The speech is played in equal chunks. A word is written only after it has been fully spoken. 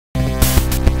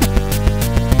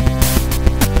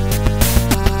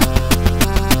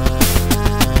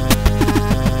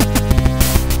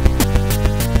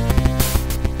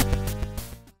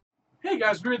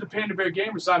guys, we're the Panda Bear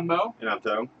Gamers. I'm Mo. And I'm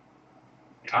Toe.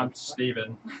 I'm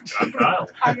Steven. And I'm Kyle.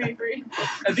 I'm Avery.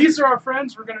 And these are our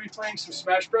friends. We're going to be playing some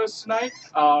Smash Bros. Tonight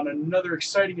on another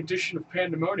exciting edition of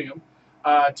Pandamonium.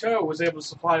 Toe was able to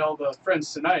supply all the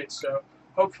friends tonight, so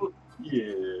hopefully...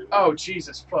 Yeah. Oh,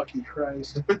 Jesus fucking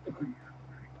Christ. Do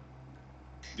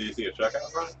you see a truck out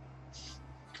front?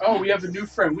 Oh, we have a new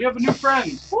friend. We have a new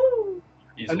friend. Woo!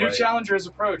 He's A new late. challenger has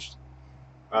approached.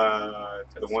 The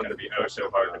It's one gonna to be oh so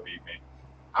hard to beat me.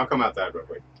 I'll come outside real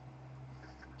quick.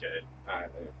 Okay. Alright.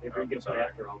 Avery gets it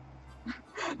after all.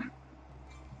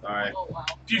 Alright. Oh, wow.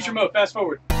 Future mode, fast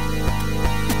forward.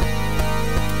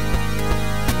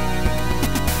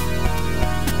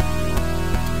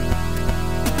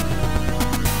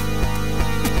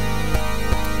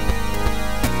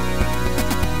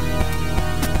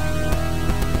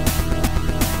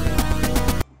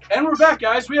 And we're back,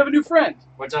 guys. We have a new friend.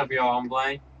 What's up, y'all? I'm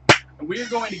Blaine. And we are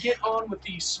going to get on with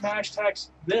the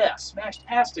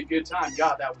Smash-tastic good time.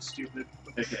 God, that was stupid.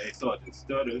 Okay, Sergeant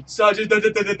Stutter. Sergeant.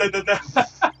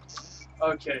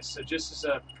 Okay, so just as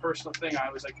a personal thing, I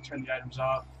always like to turn the items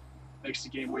off. Makes the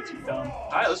game way too dumb.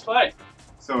 Alright, let's play.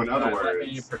 So in other Let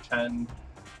me words... pretend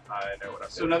I know what I'm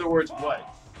So in doing. other words,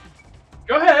 what?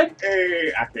 Go ahead.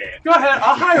 Hey, I can't. Go ahead.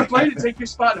 I'll hire Blaine to take your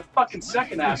spot in a fucking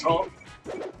second, asshole.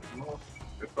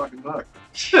 Good fucking luck.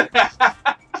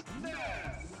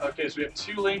 Okay, so we have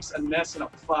 2 Links, a Ness, and a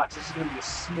Fox. This is going to be a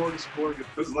smorgasbord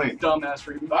Who's of Link? dumbass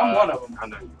reviews. I'm one of them. I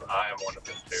know you are. I am one of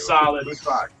them too. Solid. Who's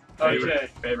Fox? Okay.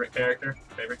 Favorite character?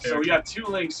 So we got 2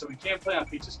 Links, so we can't play on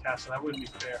Peach's Castle. That wouldn't be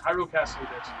fair. Hyrule Castle it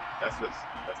is. That's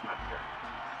not fair.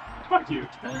 Fuck you.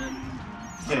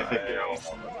 Can't pick your own.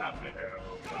 That's not fair.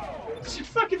 You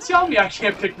fucking tell me I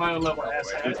can't pick my own level, I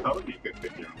asshat. told you could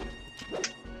pick your own.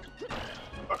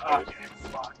 Okay,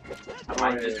 fuck. I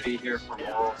might just be here for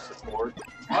moral support.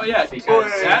 Oh yeah,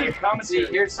 Because add your see, commentary.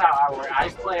 here's how I work. I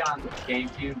play on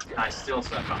GameCube, and I still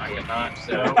suck on I it. cannot.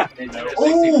 So Nintendo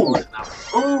Ooh. 64 is not.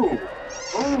 Ooh!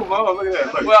 Ooh, Mama, look at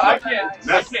that. Look, Well, I look. can't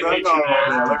That's hate stunned you on.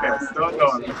 there. Look at it, stunned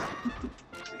on.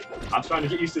 I'm trying to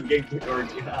get used to the game or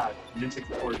Nintendo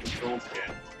 64 controls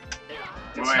again.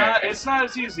 It's not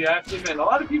as easy, I have to admit. A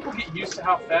lot of people get used to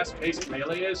how fast-paced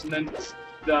Melee is, and then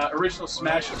the original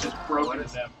Smash is just broken to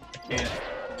them. I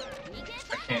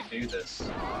can't do this.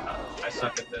 I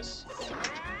suck at this.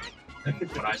 And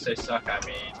when I say suck, I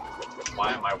mean,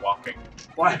 why am I walking?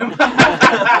 Why am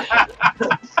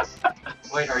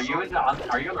Wait, are you on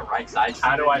the right side?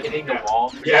 How do I- hitting the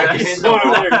wall? Yeah, Hitting that's the wall.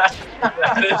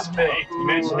 that is me. You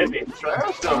managed to hit me.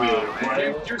 Trash dummy.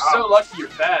 You're so lucky you're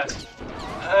fast.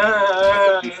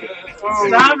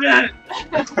 Stop it!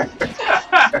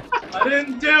 I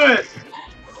didn't do it!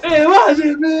 It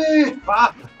wasn't me!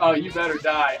 Oh, you better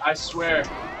die, I swear.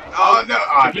 Oh no!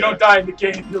 Oh, If you don't die in the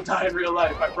game, you'll die in real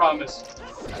life, I promise.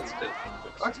 That's good.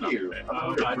 Fuck you.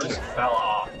 I just fell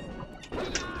off.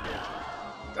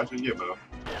 That's what you, Mo.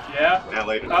 Yeah? Now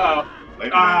later. Uh-oh.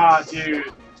 Later. Ah,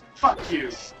 dude. Fuck you.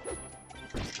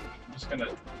 I'm just gonna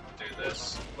do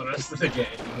this the rest of the game.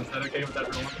 Is that okay with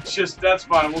everyone? That's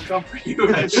fine, we'll come for you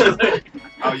eventually.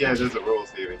 Oh yeah, there's a rule,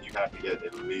 Steven. You have to get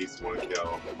at least 1 kill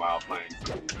while playing.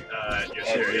 You're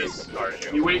serious, are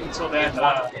you? You wait until that,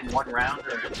 In one round,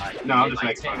 or in like, No, I'm in just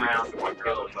like making 10 fun of rounds, you. 1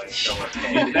 kill.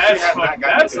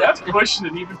 that's pushing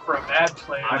it even for a bad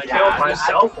player. I Yeah, killed I-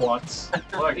 myself once.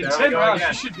 Look, In there 10 we go rounds,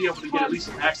 again. you should be able to get at least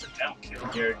an accidental kill.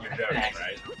 You're joking,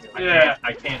 right? Yeah.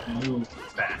 I can't move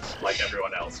fast like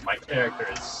everyone else. My character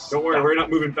is. Don't worry, we're not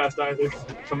moving fast either.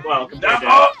 No, compared to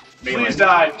oh, Melee. please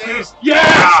die, please.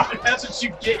 Yeah! That's what you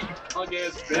get, you punk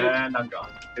ass bitch. And I'm gone.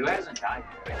 Who hasn't died?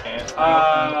 I can't.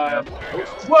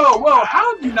 Whoa,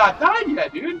 how have you not died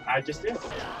yet, dude? I just did.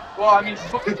 Well, I mean,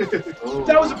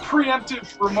 that was a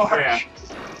preemptive remark. Yeah.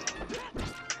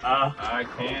 I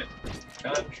can't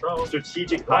control.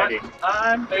 Strategic what hiding.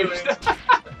 I'm doing.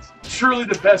 Truly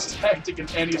the best tactic in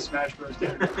any Smash Bros.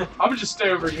 game. I'm gonna just stay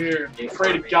over here.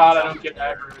 Pray to God I don't get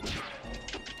aggroed.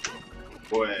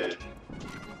 Boy.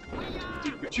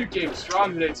 Dude, your true game is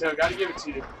strong today, Tail. Gotta give it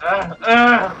to you. No.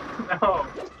 I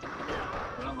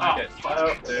don't like it. fuck.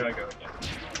 Oh, there I go again.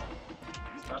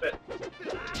 Stop it.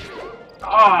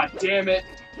 Ah, damn it.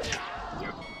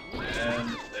 And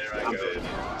there I I'm go dead. again.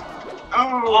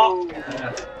 Oh!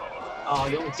 Oh,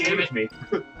 you only Damn it. me.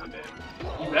 I'm dead.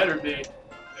 You better be.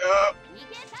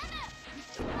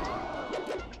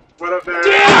 What up there?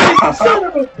 Damn, son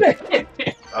of a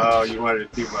bitch! Oh, you wanted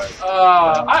it too much.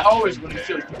 I always want to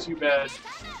kill you too bad.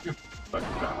 Fuck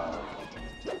no.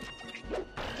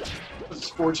 Was this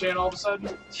 4chan all of a sudden?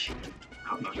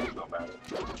 I'm not gonna know about it.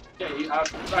 Yeah,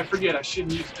 I forget. I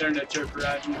shouldn't use internet joke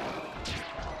around you.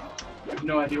 I have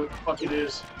no idea what the fuck it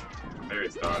is. There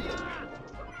it's done.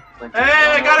 Flint. Hey,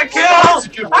 I got a That's a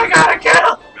good kill! one. I got a kill!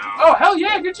 No. Oh, hell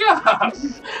yeah, good job!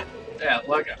 Yeah,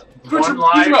 look. Kuchimo,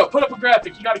 One life. put up a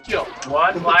graphic, you got a kill.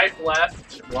 One life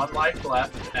left. One life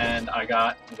left, and I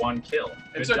got one kill.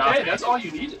 Good It's job, okay, man. that's all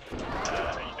you needed.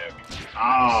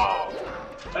 Oh.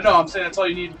 I know, I'm saying that's all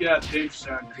you need to get out of the danger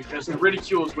zone, because the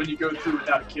ridicule is when you go through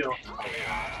without a kill.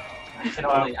 I can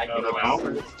only. I can no,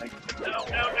 only.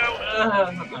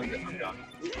 I'm good, I'm done.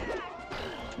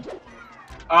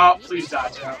 Oh, please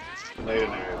dodge out. Later,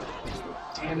 nerd.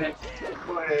 Damn it.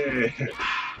 Boy.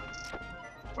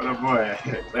 What a boy. I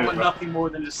Later, want bro. nothing more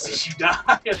than to see you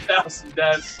die 1,000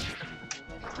 deaths.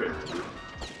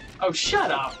 Oh,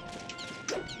 shut up.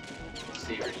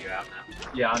 See where you at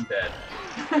now. Yeah, I'm dead.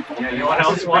 Yeah, Anyone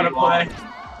else want to play?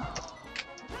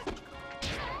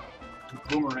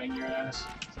 Boomerang your ass.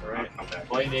 Alright, I'm back.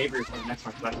 Play neighbors for the next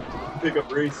one. Pick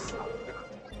up Reese.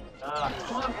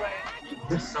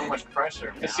 There's so much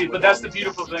pressure. And see, but that's the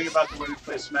beautiful thing about the way we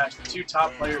play Smash. The two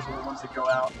top players are the ones that go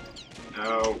out.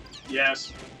 No.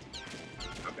 Yes.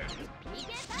 Okay.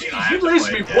 Dude, I You have to lose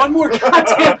play me again. one more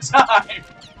goddamn time.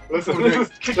 Listen,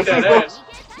 Kick this that is the, ass.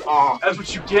 oh, That's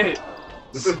what you get.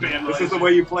 this is Spam this is the laser.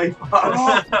 way you play.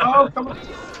 Oh, come on.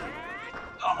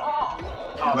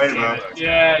 Oh, Later, damn bro. it.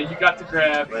 Yeah, you got the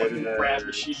grab. Later, Fucking nerd. grab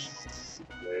machine.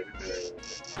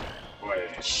 Boy.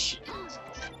 Shit.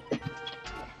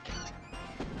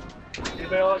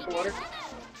 Anybody like the water?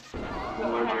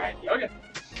 Alright. Okay.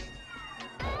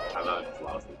 I love it.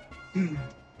 Lost it.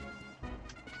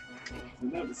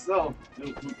 No, so.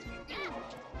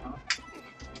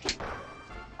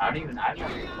 I've never even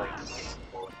played on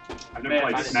 64. I've Man, never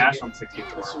I played didn't Smash get- on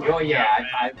 64. That's Oh yeah,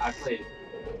 I played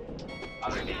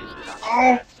other games. But not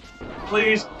Oh!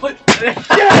 Please, please.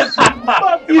 Yes!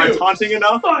 Fuck Am I you! taunting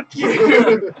enough? Fuck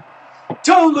you!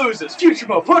 Toe loses. Future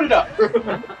mode. Put it up, Well,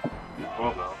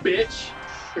 no. bitch.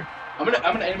 I'm gonna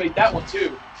animate that one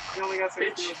too. You only got 6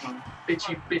 Bitch. kills, man.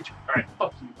 Bitchy, bitch. All right,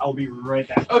 fuck you. I'll be right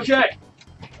back. Okay.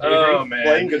 Oh, man.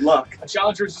 Playing, good luck. A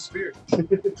challenger is a spirit.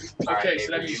 Alright, Okay,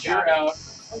 so that Avery, means you you're got out.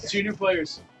 2 new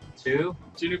players. 2.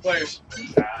 2 new players.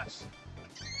 Gosh.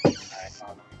 I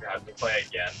have to play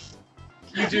again.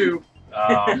 You do.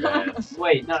 Oh, man.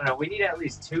 Wait, no, we need at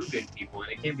least 2 good people,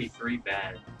 and it can't be 3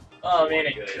 bad. Oh, I mean,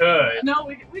 it could. No,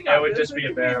 we got It would just be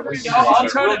a bearable I'll situation.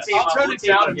 turn it- I'll turn it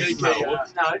down and We'll make team up.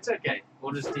 it, No, it's okay.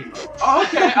 We'll just team up. Oh,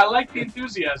 okay. I like the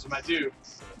enthusiasm. I do.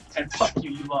 And fuck you,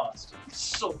 you lost. I'm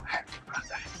so happy about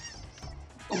that.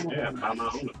 Yeah, I'm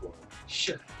not on the floor.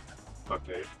 Shit. Fuck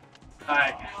Dave.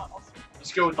 Alright.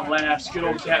 Let's go with the laughs. Good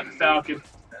old Captain Falcon.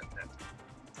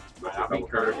 I'll be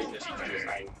Kirby just because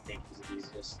I think he's the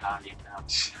easiest. I don't even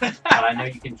know. But I know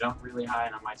you can jump really high,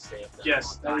 and I might stay up there.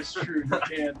 Yes, for a that long is time. true. You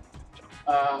can.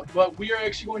 But we are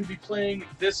actually going to be playing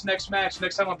this next match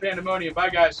next time on Pandamonium. Bye,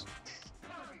 guys.